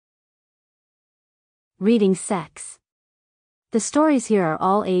Reading sex. The stories here are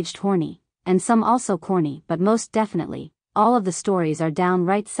all aged horny, and some also corny, but most definitely, all of the stories are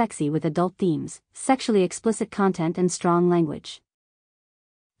downright sexy with adult themes, sexually explicit content and strong language.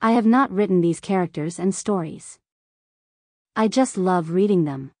 I have not written these characters and stories. I just love reading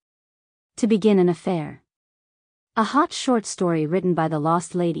them. To begin an affair. A hot short story written by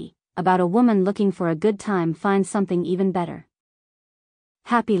Thelostlady, about a woman looking for a good time finds something even better.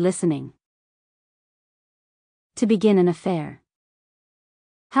 Happy listening. To begin an affair.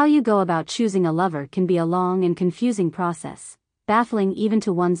 How you go about choosing a lover can be a long and confusing process, baffling even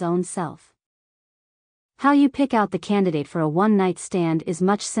to one's own self. How you pick out the candidate for a one-night stand is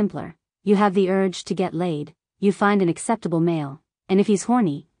much simpler. You have the urge to get laid, you find an acceptable male, and if he's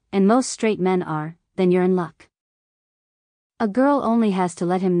horny, and most straight men are, then you're in luck. A girl only has to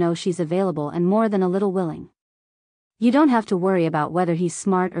let him know she's available and more than a little willing. You don't have to worry about whether he's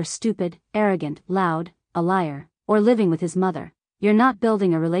smart or stupid, arrogant, loud, a liar, or living with his mother. You're not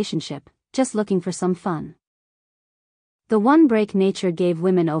building a relationship, just looking for some fun. The one break nature gave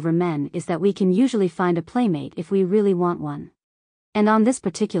women over men is that we can usually find a playmate if we really want one. And on this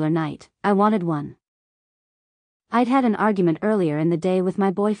particular night, I wanted one. I'd had an argument earlier in the day with my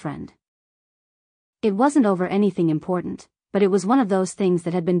boyfriend. It wasn't over anything important, but it was one of those things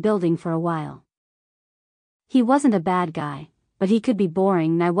that had been building for a while. He wasn't a bad guy, but he could be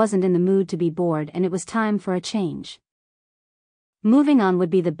boring and I wasn't in the mood to be bored, and it was time for a change. Moving on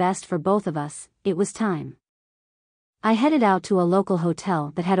would be the best for both of us. It was time. I headed out to a local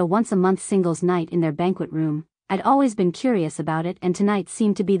hotel that had a once-a-month singles night in their banquet room. I'd always been curious about it, and tonight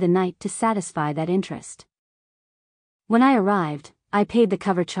seemed to be the night to satisfy that interest. When I arrived, I paid the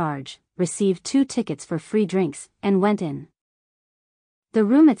cover charge, received 2 tickets for free drinks, and went in. The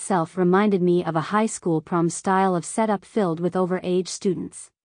room itself reminded me of a high school prom style of setup filled with overage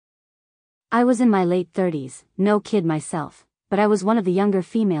students. I was in my late 30s, no kid myself, but I was one of the younger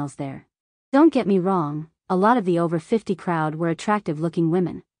females there. Don't get me wrong, a lot of the over 50 crowd were attractive-looking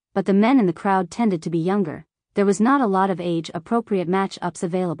women, but the men in the crowd tended to be younger. There was not a lot of age-appropriate match-ups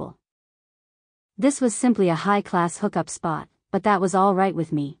available. This was simply a high-class hookup spot, but that was all right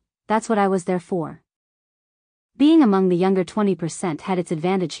with me. That's what I was there for. Being among the younger 20% had its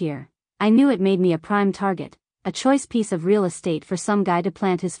advantage here. I knew it made me a prime target, a choice piece of real estate for some guy to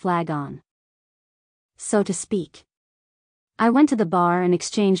plant his flag on, so to speak. I went to the bar and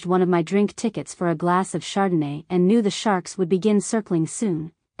exchanged one of my drink tickets for a glass of Chardonnay and knew the sharks would begin circling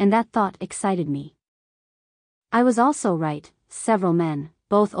soon, and that thought excited me. I was also right. Several men,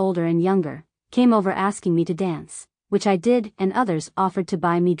 both older and younger, came over asking me to dance, which I did, and others offered to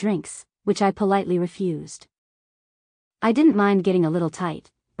buy me drinks, which I politely refused. I didn't mind getting a little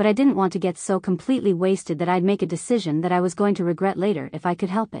tight, but I didn't want to get so completely wasted that I'd make a decision that I was going to regret later if I could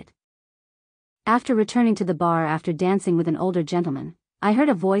help it. After returning to the bar after dancing with an older gentleman, I heard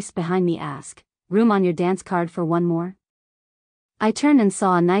a voice behind me ask, "Room on your dance card for one more?" I turned and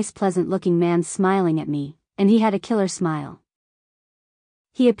saw a nice pleasant-looking man smiling at me, and he had a killer smile.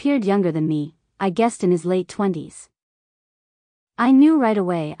 He appeared younger than me, I guessed in his late 20s. I knew right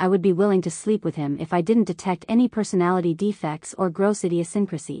away I would be willing to sleep with him if I didn't detect any personality defects or gross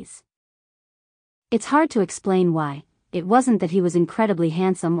idiosyncrasies. It's hard to explain why. It wasn't that he was incredibly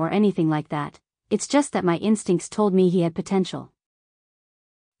handsome or anything like that, it's just that my instincts told me he had potential.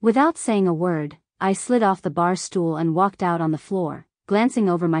 Without saying a word, I slid off the bar stool and walked out on the floor, glancing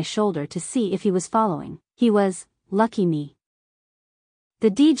over my shoulder to see if he was following. He was. Lucky me. The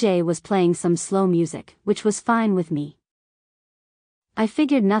DJ was playing some slow music, which was fine with me. I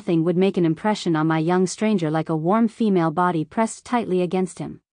figured nothing would make an impression on my young stranger like a warm female body pressed tightly against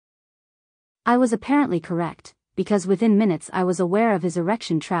him. I was apparently correct, because within minutes I was aware of his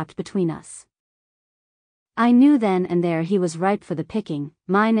erection trapped between us. I knew then and there he was ripe for the picking,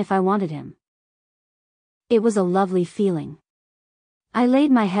 mine if I wanted him. It was a lovely feeling. I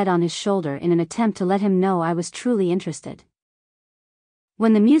laid my head on his shoulder in an attempt to let him know I was truly interested.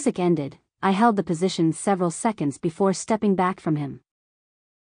 When the music ended, I held the position several seconds before stepping back from him.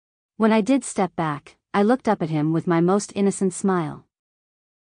 When I did step back, I looked up at him with my most innocent smile.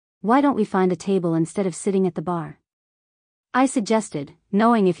 "Why don't we find a table instead of sitting at the bar?" I suggested,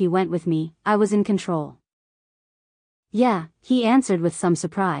 knowing if he went with me, I was in control. "Yeah," he answered with some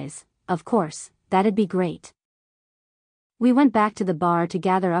surprise, "of course, that'd be great." We went back to the bar to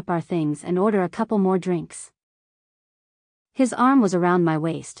gather up our things and order a couple more drinks. His arm was around my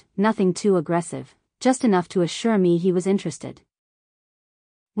waist, nothing too aggressive, just enough to assure me he was interested.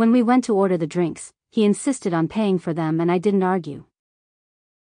 When we went to order the drinks, he insisted on paying for them and I didn't argue.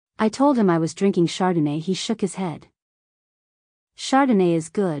 I told him I was drinking Chardonnay. He shook his head. "Chardonnay is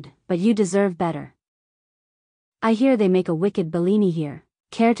good, but you deserve better." I hear they make a wicked Bellini here.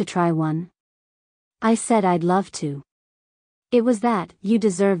 Care to try one? I said I'd love to. It was that "you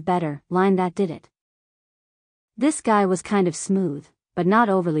deserve better" line that did it. This guy was kind of smooth, but not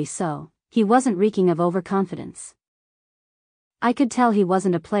overly so. He wasn't reeking of overconfidence. I could tell he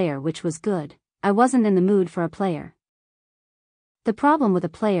wasn't a player, which was good. I wasn't in the mood for a player. The problem with a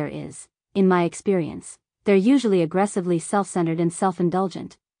player is, in my experience, they're usually aggressively self-centered and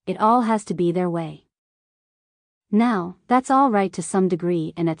self-indulgent. It all has to be their way. Now, that's all right to some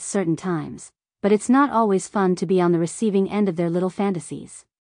degree and at certain times, but it's not always fun to be on the receiving end of their little fantasies.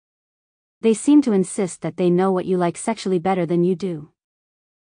 They seem to insist that they know what you like sexually better than you do.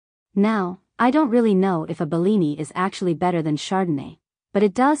 Now, I don't really know if a Bellini is actually better than Chardonnay, but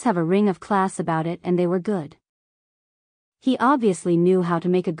it does have a ring of class about it, and they were good. He obviously knew how to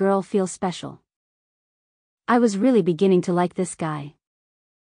make a girl feel special. I was really beginning to like this guy.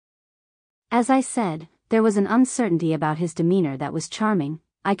 As I said, there was an uncertainty about his demeanor that was charming.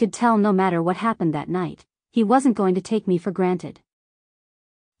 I could tell no matter what happened that night, he wasn't going to take me for granted.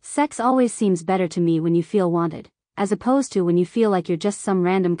 Sex always seems better to me when you feel wanted, as opposed to when you feel like you're just some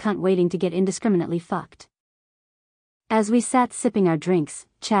random cunt waiting to get indiscriminately fucked. As we sat sipping our drinks,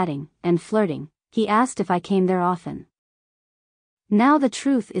 chatting, and flirting, he asked if I came there often. Now the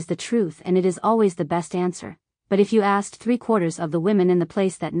truth is the truth, and it is always the best answer, but if you asked 3/4 of the women in the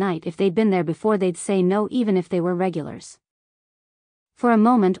place that night if they'd been there before, they'd say no, even if they were regulars. For a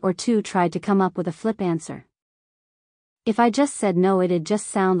moment or two tried to come up with a flip answer. If I just said no, it'd just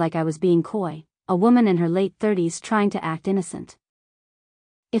sound like I was being coy, a woman in her late 30s trying to act innocent.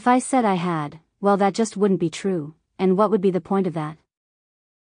 If I said I had, well, that just wouldn't be true, and what would be the point of that?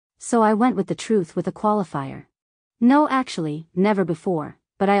 So I went with the truth with a qualifier. No, actually, never before,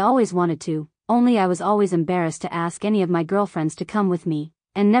 but I always wanted to, only I was always embarrassed to ask any of my girlfriends to come with me,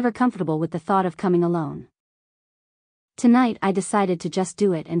 and never comfortable with the thought of coming alone. Tonight I decided to just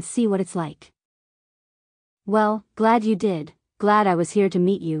do it and see what it's like. Well, glad you did, glad I was here to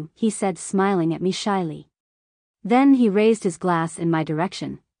meet you, he said, smiling at me shyly. Then he raised his glass in my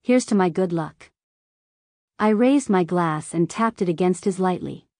direction. Here's to my good luck. I raised my glass and tapped it against his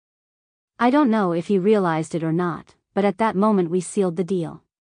lightly. I don't know if he realized it or not, but at that moment we sealed the deal.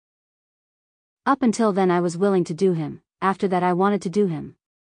 Up until then I was willing to do him, after that I wanted to do him.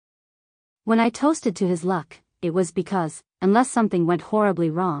 When I toasted to his luck, it was because, unless something went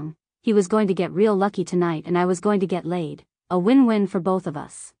horribly wrong, he was going to get real lucky tonight and I was going to get laid, a win-win for both of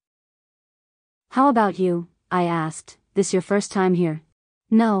us. How about you? I asked. This your first time here?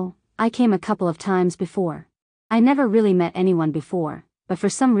 No, I came a couple of times before. I never really met anyone before, but for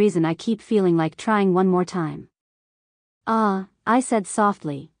some reason I keep feeling like trying one more time. I said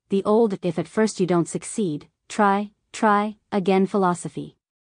softly, the old if at first you don't succeed, try again philosophy.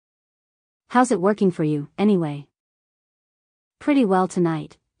 How's it working for you, anyway? Pretty well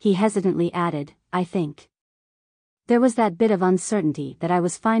tonight, he hesitantly added, I think. There was that bit of uncertainty that I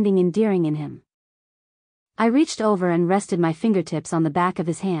was finding endearing in him. I reached over and rested my fingertips on the back of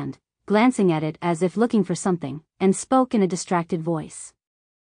his hand, glancing at it as if looking for something, and spoke in a distracted voice.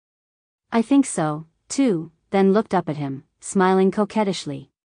 I think so, too, then looked up at him, smiling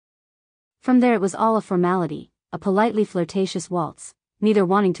coquettishly. From there it was all a formality, a politely flirtatious waltz, neither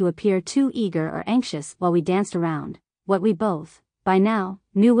wanting to appear too eager or anxious while we danced around, what we both, by now,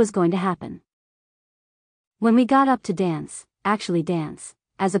 knew was going to happen. When we got up to dance, actually dance,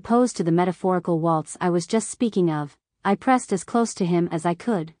 as opposed to the metaphorical waltz I was just speaking of, I pressed as close to him as I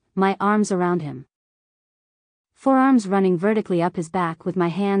could, my arms around him. Forearms running vertically up his back with my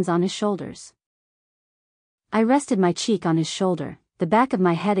hands on his shoulders. I rested my cheek on his shoulder, the back of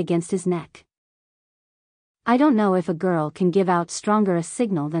my head against his neck. I don't know if a girl can give out stronger a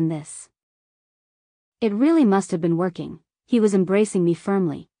signal than this. It really must have been working. He was embracing me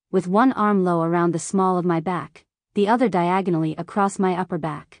firmly, with one arm low around the small of my back, the other diagonally across my upper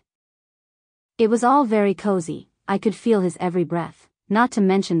back. It was all very cozy. I could feel his every breath, not to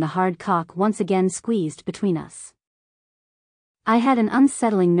mention the hard cock once again squeezed between us. I had an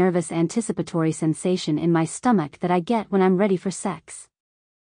unsettling nervous anticipatory sensation in my stomach that I get when I'm ready for sex.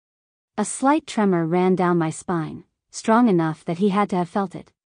 A slight tremor ran down my spine, strong enough that he had to have felt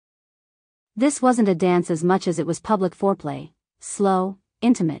it. This wasn't a dance as much as it was public foreplay, slow,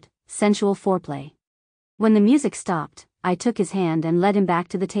 intimate, sensual foreplay. When the music stopped, I took his hand and led him back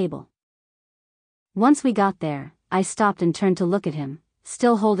to the table. Once we got there, I stopped and turned to look at him,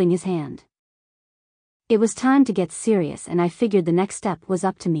 still holding his hand. It was time to get serious, and I figured the next step was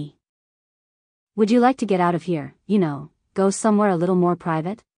up to me. Would you like to get out of here, go somewhere a little more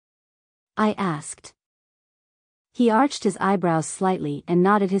private? I asked. He arched his eyebrows slightly and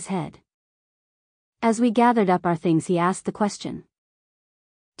nodded his head. As we gathered up our things, he asked the question.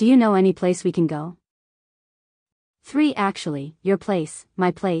 Do you know any place we can go? 3 actually, your place, my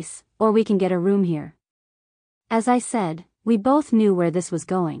place, or we can get a room here. As I said, we both knew where this was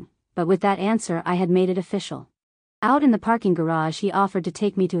going, but with that answer I had made it official. Out in the parking garage he offered to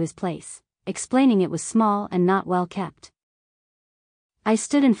take me to his place, explaining it was small and not well kept. I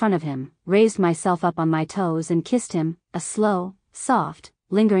stood in front of him, raised myself up on my toes and kissed him, a slow, soft,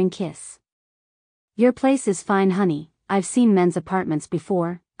 lingering kiss. Your place is fine, honey. I've seen men's apartments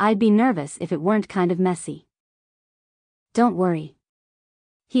before. I'd be nervous if it weren't kind of messy. Don't worry.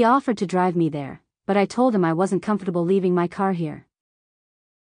 He offered to drive me there, but I told him I wasn't comfortable leaving my car here.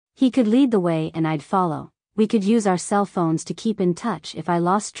 He could lead the way and I'd follow. We could use our cell phones to keep in touch if I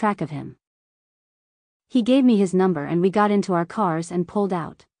lost track of him. He gave me his number and we got into our cars and pulled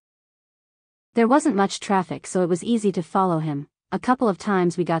out. There wasn't much traffic, so it was easy to follow him. A couple of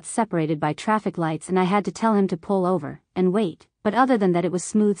times we got separated by traffic lights and I had to tell him to pull over and wait, but other than that it was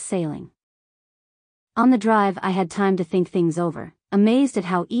smooth sailing. On the drive I had time to think things over, amazed at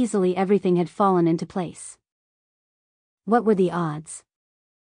how easily everything had fallen into place. What were the odds?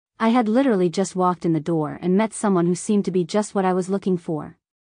 I had literally just walked in the door and met someone who seemed to be just what I was looking for.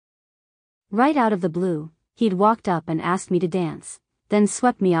 Right out of the blue, he'd walked up and asked me to dance, then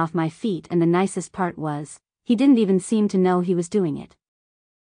swept me off my feet, and the nicest part was, he didn't even seem to know he was doing it.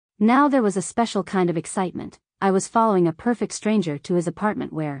 Now there was a special kind of excitement. I was following a perfect stranger to his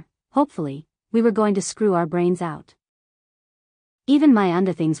apartment where, hopefully, we were going to screw our brains out. Even my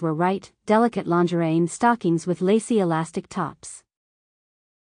underthings were right, delicate lingerie and stockings with lacy elastic tops.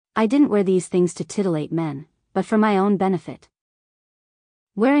 I didn't wear these things to titillate men, but for my own benefit.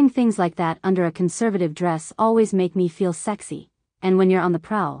 Wearing things like that under a conservative dress always make me feel sexy, and when you're on the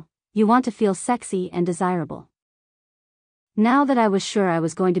prowl, you want to feel sexy and desirable. Now that I was sure I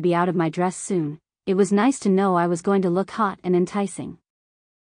was going to be out of my dress soon, it was nice to know I was going to look hot and enticing.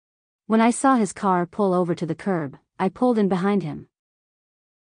 When I saw his car pull over to the curb, I pulled in behind him.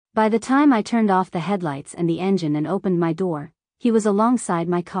 By the time I turned off the headlights and the engine and opened my door, he was alongside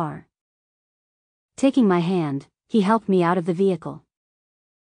my car. Taking my hand, he helped me out of the vehicle.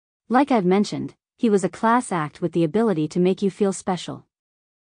 Like I've mentioned, he was a class act with the ability to make you feel special.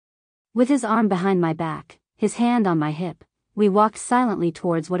 With his arm behind my back, his hand on my hip, we walked silently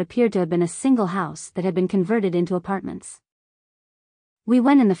towards what appeared to have been a single house that had been converted into apartments. We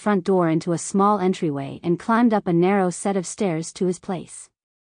went in the front door into a small entryway and climbed up a narrow set of stairs to his place.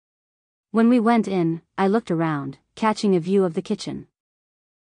 When we went in, I looked around, catching a view of the kitchen.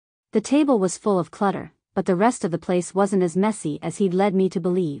 The table was full of clutter, but the rest of the place wasn't as messy as he'd led me to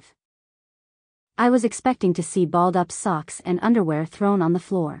believe. I was expecting to see balled-up socks and underwear thrown on the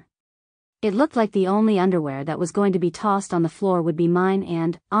floor. It looked like the only underwear that was going to be tossed on the floor would be mine,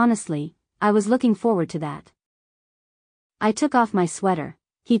 and, honestly, I was looking forward to that. I took off my sweater,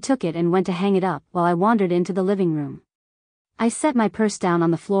 he took it and went to hang it up while I wandered into the living room. I set my purse down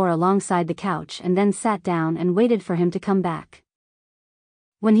on the floor alongside the couch and then sat down and waited for him to come back.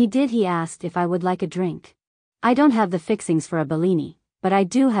 When he did, he asked if I would like a drink. I don't have the fixings for a Bellini, but I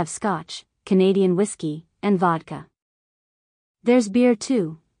do have scotch, Canadian whiskey, and vodka. There's beer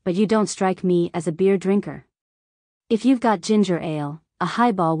too, but you don't strike me as a beer drinker. If you've got ginger ale, a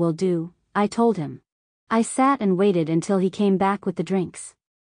highball will do, I told him. I sat and waited until he came back with the drinks.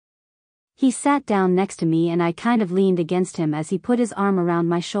 He sat down next to me and I kind of leaned against him as he put his arm around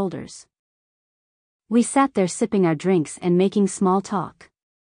my shoulders. We sat there sipping our drinks and making small talk.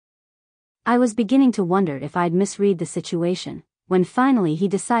 I was beginning to wonder if I'd misread the situation, when finally he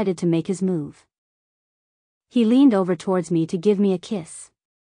decided to make his move. He leaned over towards me to give me a kiss.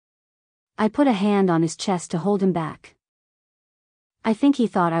 I put a hand on his chest to hold him back. I think he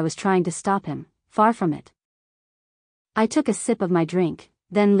thought I was trying to stop him, far from it. I took a sip of my drink,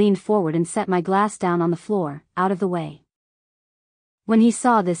 then leaned forward and set my glass down on the floor, out of the way. When he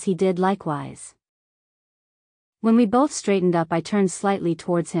saw this, he did likewise. When we both straightened up, I turned slightly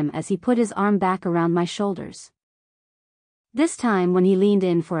towards him as he put his arm back around my shoulders. This time when he leaned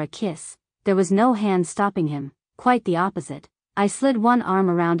in for a kiss, there was no hand stopping him, quite the opposite. I slid one arm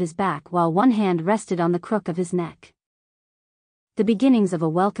around his back while one hand rested on the crook of his neck. The beginnings of a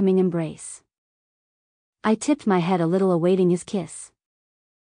welcoming embrace. I tipped my head a little, awaiting his kiss.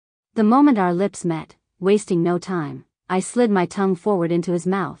 The moment our lips met, wasting no time, I slid my tongue forward into his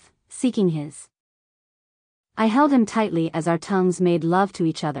mouth, seeking his. I held him tightly as our tongues made love to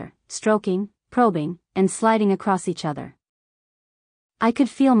each other, stroking, probing, and sliding across each other. I could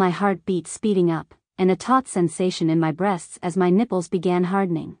feel my heartbeat speeding up, and a taut sensation in my breasts as my nipples began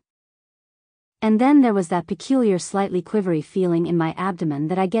hardening. And then there was that peculiar, slightly quivery feeling in my abdomen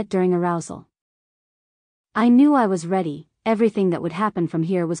that I get during arousal. I knew I was ready. Everything that would happen from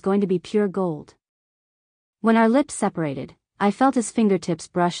here was going to be pure gold. When our lips separated, I felt his fingertips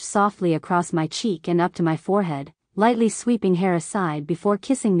brush softly across my cheek and up to my forehead, lightly sweeping hair aside before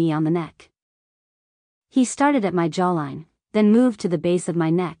kissing me on the neck. He started at my jawline, then moved to the base of my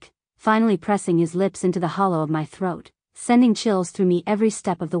neck, finally pressing his lips into the hollow of my throat, sending chills through me every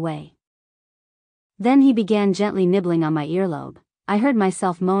step of the way. Then he began gently nibbling on my earlobe. I heard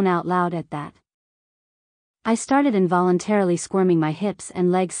myself moan out loud at that. I started involuntarily squirming my hips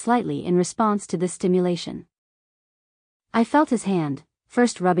and legs slightly in response to this stimulation. I felt his hand,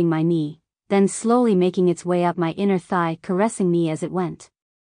 first rubbing my knee, then slowly making its way up my inner thigh, caressing me as it went.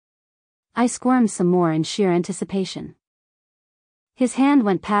 I squirmed some more in sheer anticipation. His hand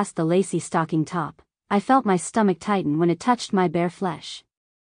went past the lacy stocking top. I felt my stomach tighten when it touched my bare flesh.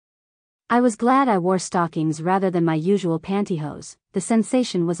 I was glad I wore stockings rather than my usual pantyhose. The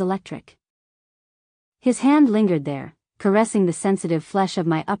sensation was electric. His hand lingered there, caressing the sensitive flesh of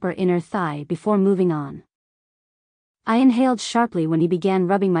my upper inner thigh before moving on. I inhaled sharply when he began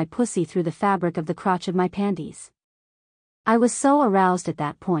rubbing my pussy through the fabric of the crotch of my panties. I was so aroused at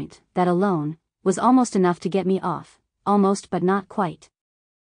that point, that alone was almost enough to get me off, almost but not quite.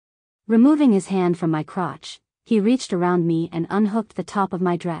 Removing his hand from my crotch, he reached around me and unhooked the top of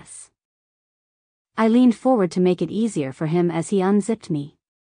my dress. I leaned forward to make it easier for him as he unzipped me.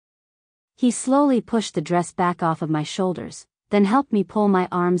 He slowly pushed the dress back off of my shoulders, then helped me pull my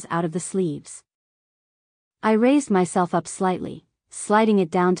arms out of the sleeves. I raised myself up slightly, sliding it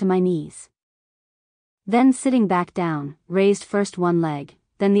down to my knees. Then sitting back down, raised first one leg,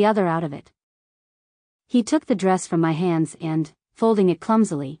 then the other out of it. He took the dress from my hands and, folding it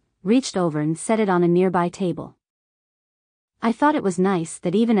clumsily, reached over and set it on a nearby table. I thought it was nice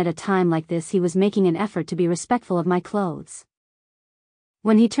that even at a time like this he was making an effort to be respectful of my clothes.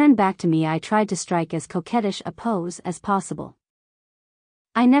 When he turned back to me, I tried to strike as coquettish a pose as possible.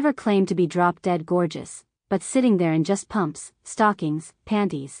 I never claimed to be drop-dead gorgeous, but sitting there in just pumps, stockings,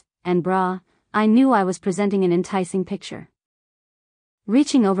 panties, and bra, I knew I was presenting an enticing picture.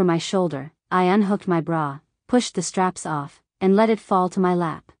 Reaching over my shoulder, I unhooked my bra, pushed the straps off, and let it fall to my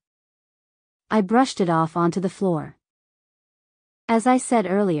lap. I brushed it off onto the floor. As I said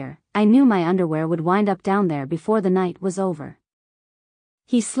earlier, I knew my underwear would wind up down there before the night was over.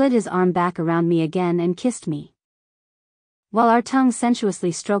 He slid his arm back around me again and kissed me. While our tongues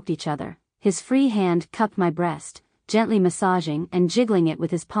sensuously stroked each other, his free hand cupped my breast, gently massaging and jiggling it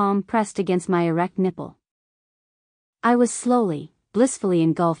with his palm pressed against my erect nipple. I was slowly, blissfully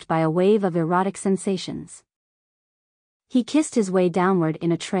engulfed by a wave of erotic sensations. He kissed his way downward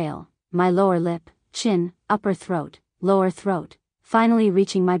in a trail, my lower lip, chin, upper throat, lower throat, finally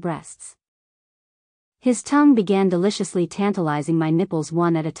reaching my breasts. His tongue began deliciously tantalizing my nipples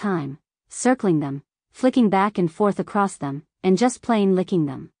one at a time, circling them, flicking back and forth across them, and just plain licking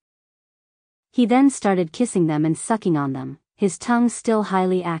them. He then started kissing them and sucking on them, his tongue still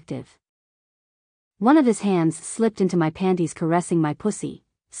highly active. One of his hands slipped into my panties, caressing my pussy,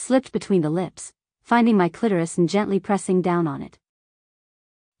 slipped between the lips, finding my clitoris and gently pressing down on it.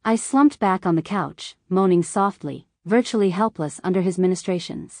 I slumped back on the couch, moaning softly, virtually helpless under his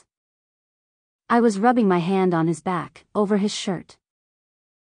ministrations. I was rubbing my hand on his back, over his shirt.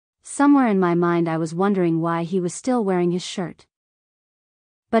 Somewhere in my mind I was wondering why he was still wearing his shirt.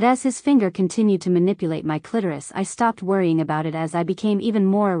 But as his finger continued to manipulate my clitoris, I stopped worrying about it as I became even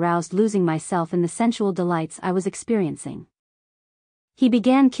more aroused, losing myself in the sensual delights I was experiencing. He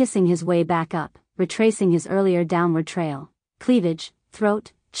began kissing his way back up, retracing his earlier downward trail, cleavage,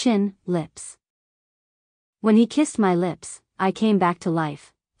 throat, chin, lips. When he kissed my lips, I came back to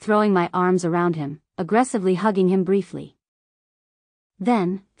life, throwing my arms around him, aggressively hugging him briefly.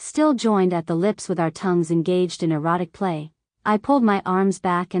 Then, still joined at the lips with our tongues engaged in erotic play, I pulled my arms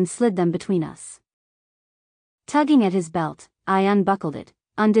back and slid them between us. Tugging at his belt, I unbuckled it,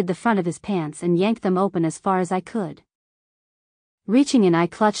 undid the front of his pants and yanked them open as far as I could. Reaching in, I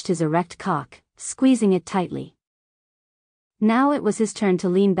clutched his erect cock, squeezing it tightly. Now it was his turn to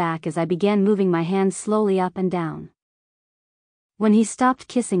lean back as I began moving my hands slowly up and down. When he stopped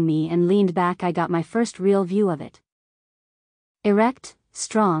kissing me and leaned back, I got my first real view of it. Erect,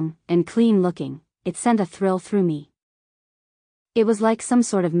 strong, and clean-looking, it sent a thrill through me. It was like some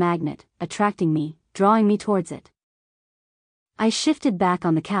sort of magnet, attracting me, drawing me towards it. I shifted back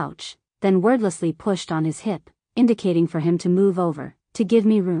on the couch, then wordlessly pushed on his hip, indicating for him to move over, to give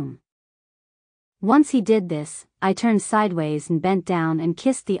me room. Once he did this, I turned sideways and bent down and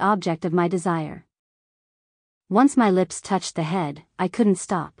kissed the object of my desire. Once my lips touched the head, I couldn't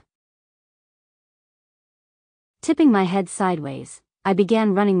stop. Tipping my head sideways, I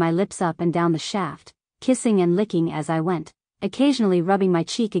began running my lips up and down the shaft, kissing and licking as I went, occasionally rubbing my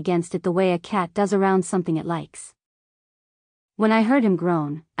cheek against it the way a cat does around something it likes. When I heard him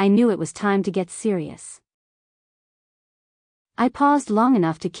groan, I knew it was time to get serious. I paused long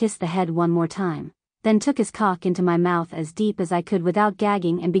enough to kiss the head one more time, then took his cock into my mouth as deep as I could without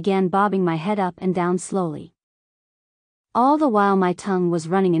gagging and began bobbing my head up and down slowly. All the while my tongue was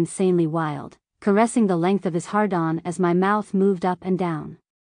running insanely wild, caressing the length of his hard-on as my mouth moved up and down.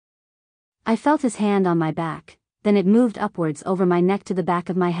 I felt his hand on my back, then it moved upwards over my neck to the back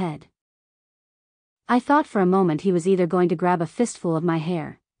of my head. I thought for a moment he was either going to grab a fistful of my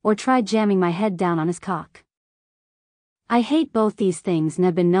hair, or try jamming my head down on his cock. I hate both these things and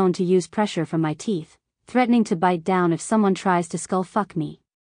have been known to use pressure from my teeth, threatening to bite down if someone tries to skull fuck me.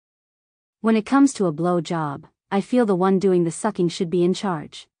 When it comes to a blow job, I feel the one doing the sucking should be in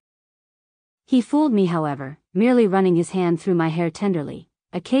charge. He fooled me, however, merely running his hand through my hair tenderly,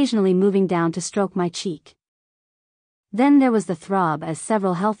 occasionally moving down to stroke my cheek. Then there was the throb as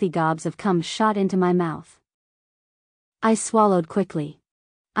several healthy gobs of cum shot into my mouth. I swallowed quickly.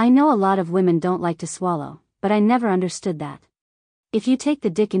 I know a lot of women don't like to swallow, but I never understood that. If you take the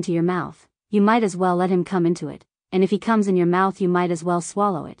dick into your mouth, you might as well let him come into it, and if he comes in your mouth you might as well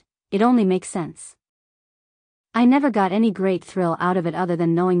swallow it. It only makes sense. I never got any great thrill out of it other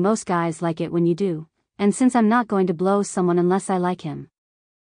than knowing most guys like it when you do, and since I'm not going to blow someone unless I like him,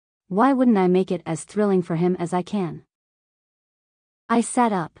 why wouldn't I make it as thrilling for him as I can? I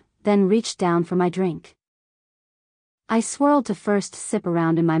sat up, then reached down for my drink. I swirled to first sip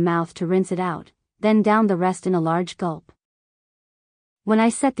around in my mouth to rinse it out, then downed the rest in a large gulp. When I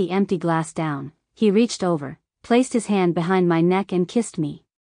set the empty glass down, he reached over, placed his hand behind my neck and kissed me.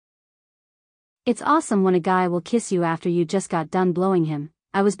 It's awesome when a guy will kiss you after you just got done blowing him.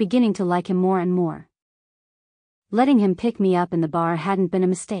 I was beginning to like him more and more. Letting him pick me up in the bar hadn't been a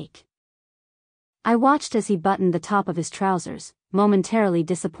mistake. I watched as he buttoned the top of his trousers, momentarily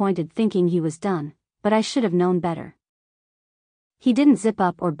disappointed thinking he was done, but I should have known better. He didn't zip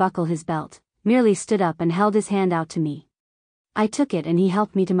up or buckle his belt, merely stood up and held his hand out to me. I took it and he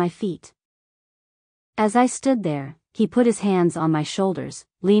helped me to my feet. As I stood there, he put his hands on my shoulders,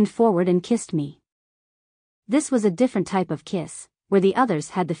 leaned forward and kissed me. This was a different type of kiss, where the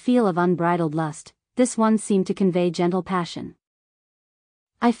others had the feel of unbridled lust. This one seemed to convey gentle passion.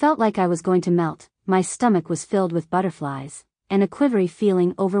 I felt like I was going to melt, my stomach was filled with butterflies, and a quivery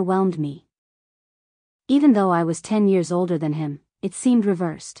feeling overwhelmed me. Even though I was 10 years older than him, it seemed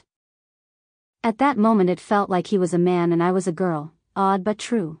reversed. At that moment it felt like he was a man and I was a girl, odd but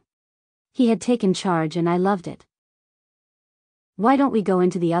true. He had taken charge and I loved it. "Why don't we go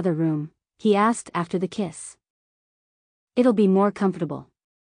into the other room?" he asked after the kiss. "It'll be more comfortable."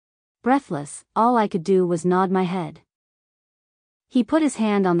 Breathless, all I could do was nod my head. He put his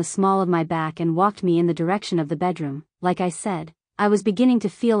hand on the small of my back and walked me in the direction of the bedroom. Like I said, I was beginning to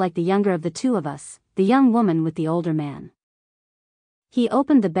feel like the younger of the two of us, the young woman with the older man. He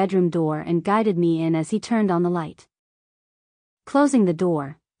opened the bedroom door and guided me in as he turned on the light. Closing the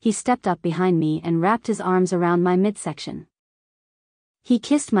door, he stepped up behind me and wrapped his arms around my midsection. He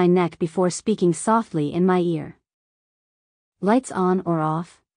kissed my neck before speaking softly in my ear. "Lights on or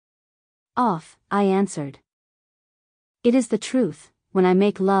off?" "Off," I answered. It is the truth, when I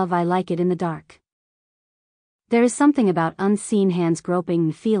make love I like it in the dark. There is something about unseen hands groping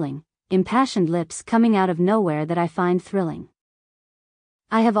and feeling, impassioned lips coming out of nowhere that I find thrilling.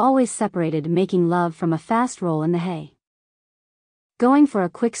 I have always separated making love from a fast roll in the hay. Going for a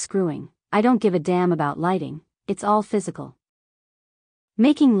quick screwing, I don't give a damn about lighting, it's all physical.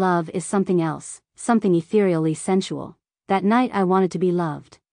 Making love is something else, something ethereally sensual. That night I wanted to be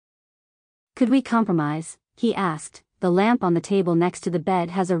loved. "Could we compromise?" he asked. "The lamp on the table next to the bed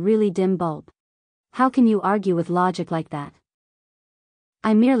has a really dim bulb. How can you argue with logic like that?"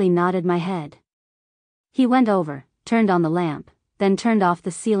 I merely nodded my head. He went over, turned on the lamp, then turned off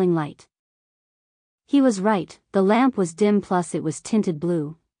the ceiling light. He was right, the lamp was dim plus it was tinted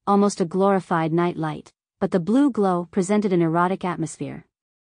blue, almost a glorified night light, but the blue glow presented an erotic atmosphere.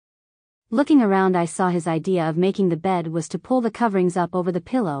 Looking around I saw his idea of making the bed was to pull the coverings up over the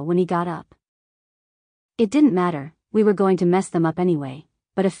pillow when he got up. It didn't matter, we were going to mess them up anyway,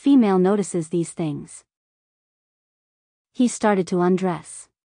 but a female notices these things. He started to undress.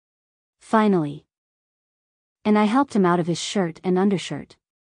 Finally. And I helped him out of his shirt and undershirt.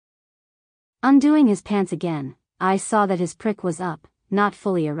 Undoing his pants again, I saw that his prick was up, not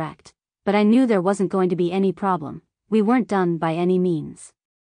fully erect, but I knew there wasn't going to be any problem. We weren't done by any means.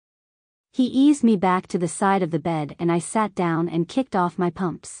 He eased me back to the side of the bed and I sat down and kicked off my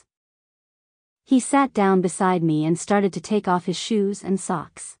pumps. He sat down beside me and started to take off his shoes and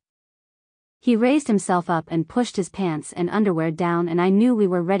socks. He raised himself up and pushed his pants and underwear down, and I knew we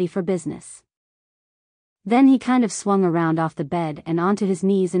were ready for business. Then he kind of swung around off the bed and onto his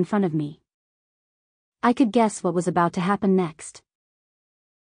knees in front of me. I could guess what was about to happen next.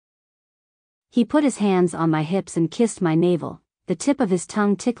 He put his hands on my hips and kissed my navel, the tip of his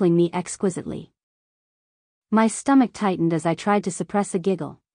tongue tickling me exquisitely. My stomach tightened as I tried to suppress a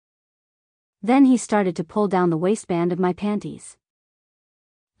giggle. Then he started to pull down the waistband of my panties.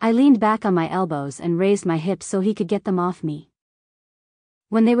 I leaned back on my elbows and raised my hips so he could get them off me.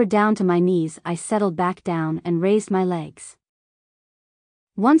 When they were down to my knees, I settled back down and raised my legs.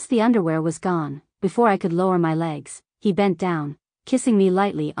 Once the underwear was gone, before I could lower my legs, he bent down, kissing me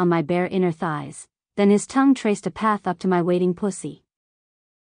lightly on my bare inner thighs, then his tongue traced a path up to my waiting pussy.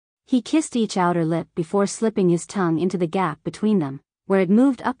 He kissed each outer lip before slipping his tongue into the gap between them, where it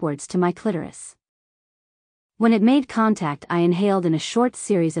moved upwards to my clitoris. When it made contact, I inhaled in a short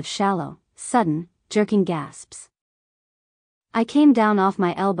series of shallow, sudden, jerking gasps. I came down off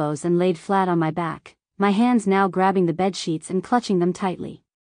my elbows and laid flat on my back, my hands now grabbing the bedsheets and clutching them tightly.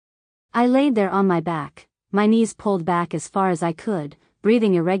 I laid there on my back, my knees pulled back as far as I could,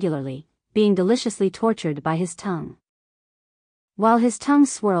 breathing irregularly, being deliciously tortured by his tongue. While his tongue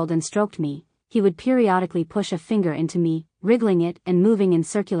swirled and stroked me, he would periodically push a finger into me, wriggling it and moving in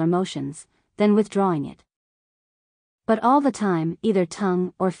circular motions, then withdrawing it. But all the time, either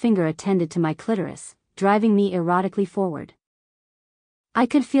tongue or finger attended to my clitoris, driving me erotically forward. I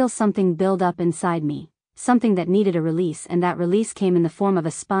could feel something build up inside me, something that needed a release, and that release came in the form of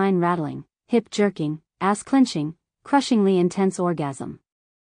a spine-rattling, hip-jerking, ass-clenching, crushingly intense orgasm.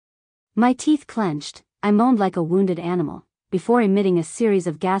 My teeth clenched, I moaned like a wounded animal, before emitting a series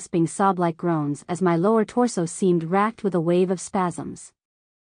of gasping sob-like groans as my lower torso seemed racked with a wave of spasms.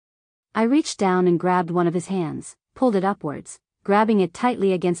 I reached down and grabbed one of his hands, pulled it upwards, grabbing it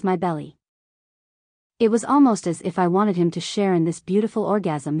tightly against my belly. It was almost as if I wanted him to share in this beautiful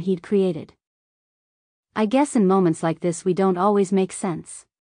orgasm he'd created. I guess in moments like this we don't always make sense.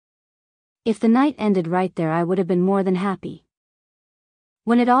 If the night ended right there, I would have been more than happy.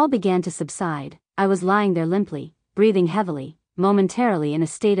 When it all began to subside, I was lying there limply, breathing heavily, momentarily in a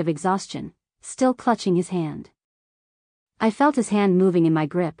state of exhaustion, still clutching his hand. I felt his hand moving in my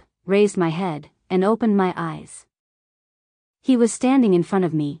grip, raised my head, and opened my eyes. He was standing in front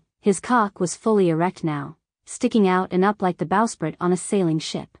of me, his cock was fully erect now, sticking out and up like the bowsprit on a sailing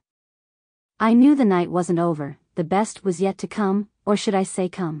ship. I knew the night wasn't over, the best was yet to come, or should I say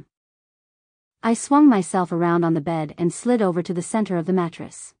come. I swung myself around on the bed and slid over to the center of the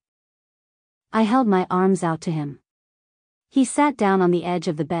mattress. I held my arms out to him. He sat down on the edge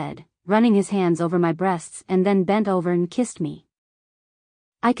of the bed, running his hands over my breasts, and then bent over and kissed me.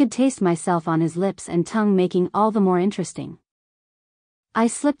 I could taste myself on his lips and tongue, making all the more interesting. I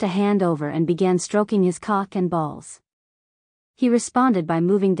slipped a hand over and began stroking his cock and balls. He responded by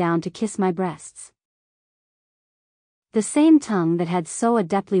moving down to kiss my breasts. The same tongue that had so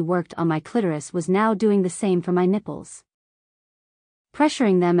adeptly worked on my clitoris was now doing the same for my nipples.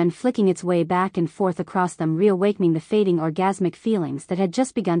 Pressuring them and flicking its way back and forth across them, reawakening the fading orgasmic feelings that had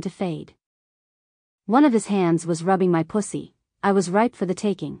just begun to fade. One of his hands was rubbing my pussy. I was ripe for the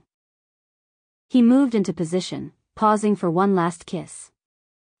taking. He moved into position, pausing for one last kiss.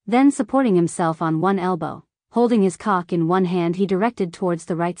 Then, supporting himself on one elbow, holding his cock in one hand, he directed towards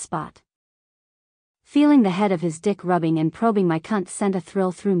the right spot. Feeling the head of his dick rubbing and probing my cunt sent a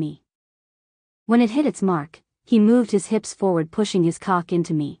thrill through me. When it hit its mark, he moved his hips forward, pushing his cock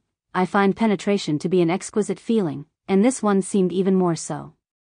into me. I find penetration to be an exquisite feeling, and this one seemed even more so.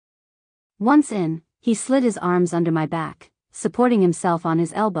 Once in, he slid his arms under my back, supporting himself on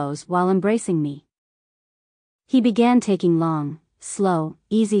his elbows while embracing me. He began taking long, slow,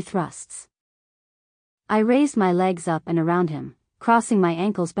 easy thrusts. I raised my legs up and around him, crossing my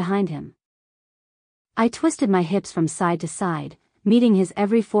ankles behind him. I twisted my hips from side to side, meeting his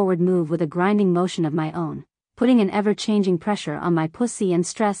every forward move with a grinding motion of my own, putting an ever-changing pressure on my pussy and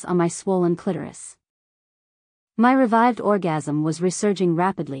stress on my swollen clitoris. My revived orgasm was resurging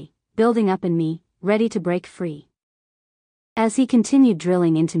rapidly, building up in me, ready to break free. As he continued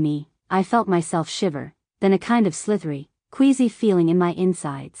drilling into me, I felt myself shiver, then a kind of slithery, queasy feeling in my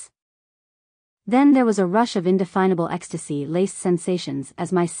insides. Then there was a rush of indefinable ecstasy-laced sensations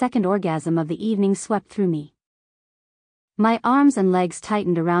as my second orgasm of the evening swept through me. My arms and legs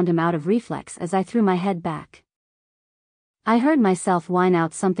tightened around him out of reflex as I threw my head back. I heard myself whine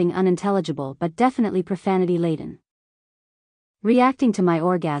out something unintelligible but definitely profanity-laden. Reacting to my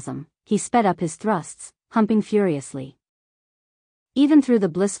orgasm, he sped up his thrusts, humping furiously. Even through the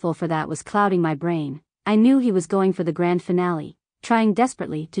blissful for that was clouding my brain, I knew he was going for the grand finale, trying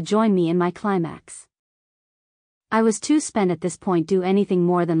desperately to join me in my climax. I was too spent at this point to do anything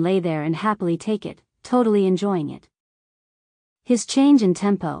more than lay there and happily take it, totally enjoying it. His change in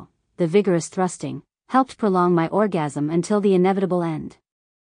tempo, the vigorous thrusting, helped prolong my orgasm until the inevitable end.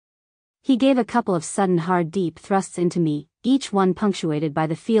 He gave a couple of sudden hard deep thrusts into me, each one punctuated by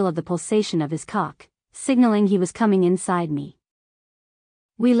the feel of the pulsation of his cock, signaling he was coming inside me.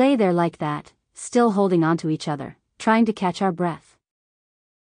 We lay there like that, still holding onto each other, trying to catch our breath.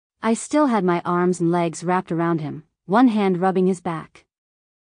 I still had my arms and legs wrapped around him, one hand rubbing his back.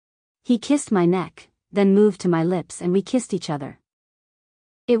 He kissed my neck, then moved to my lips and we kissed each other.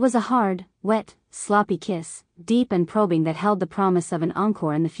 It was a hard, wet, sloppy kiss, deep and probing that held the promise of an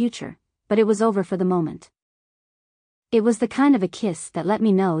encore in the future, but it was over for the moment. It was the kind of a kiss that let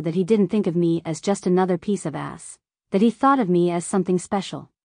me know that he didn't think of me as just another piece of ass, that he thought of me as something special.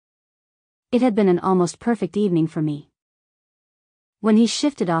 It had been an almost perfect evening for me. When he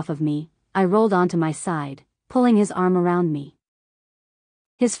shifted off of me, I rolled onto my side, pulling his arm around me.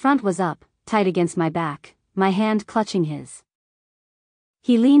 His front was up, tight against my back, my hand clutching his.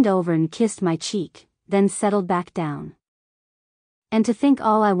 He leaned over and kissed my cheek, then settled back down. And to think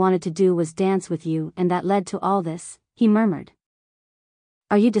all I wanted to do was dance with you and that led to all this, he murmured.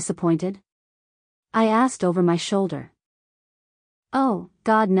 Are you disappointed? I asked over my shoulder. Oh,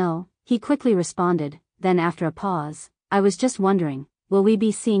 God no, he quickly responded, then after a pause, I was just wondering, will we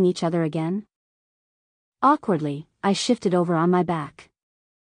be seeing each other again? Awkwardly, I shifted over on my back.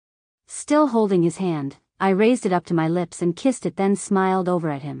 Still holding his hand, I raised it up to my lips and kissed it, then smiled over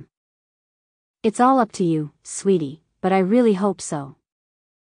at him. It's all up to you, sweetie, but I really hope so.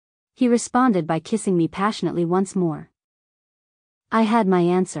 He responded by kissing me passionately once more. I had my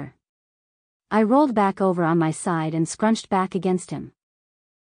answer. I rolled back over on my side and scrunched back against him.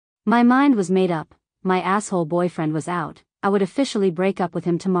 My mind was made up, my asshole boyfriend was out, I would officially break up with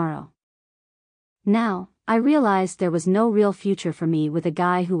him tomorrow. Now, I realized there was no real future for me with a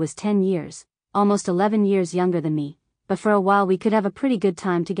guy who was 10 years, almost 11 years younger than me, but for a while we could have a pretty good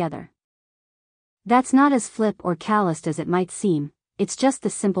time together. That's not as flip or calloused as it might seem, it's just the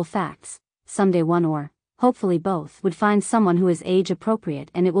simple facts. Someday one or, hopefully both, would find someone who is age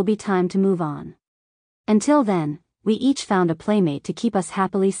appropriate and it will be time to move on. Until then, we each found a playmate to keep us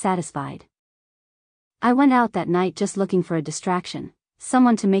happily satisfied. I went out that night just looking for a distraction,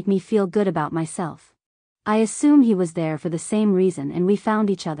 someone to make me feel good about myself. I assume he was there for the same reason and we found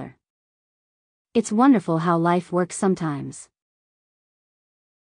each other. It's wonderful how life works sometimes.